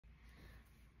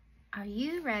Are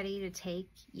you ready to take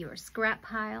your scrap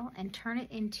pile and turn it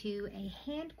into a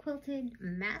hand-quilted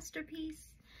masterpiece?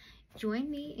 Join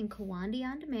me in Kiwandi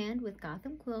On Demand with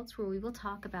Gotham Quilts, where we will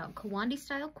talk about Kiwandi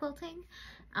style quilting.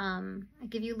 I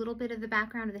give you a little bit of the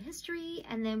background of the history,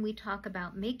 and then we talk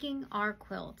about making our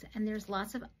quilt. And there's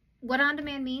lots of, what on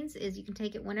demand means is you can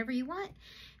take it whenever you want.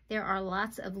 There are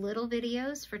lots of little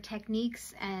videos for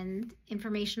techniques and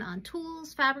information on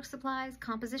tools, fabric supplies,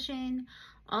 composition,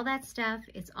 all that stuff.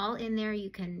 It's all in there. You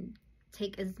can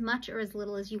take as much or as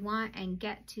little as you want and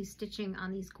get to stitching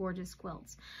on these gorgeous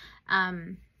quilts.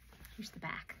 Here's the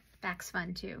back. Back's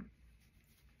fun too.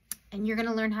 And you're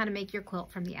gonna learn how to make your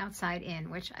quilt from the outside in,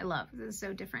 which I love. This is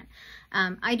so different.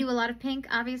 I do a lot of pink,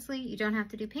 obviously. You don't have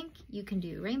to do pink. You can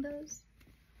do rainbows.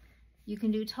 You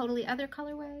can do totally other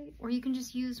colorway, or you can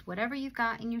just use whatever you've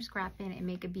got in your scrap bin and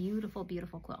make a beautiful,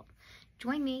 beautiful quilt.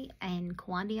 Join me in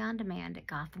Kiwandi On Demand at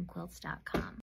GothamQuilts.com.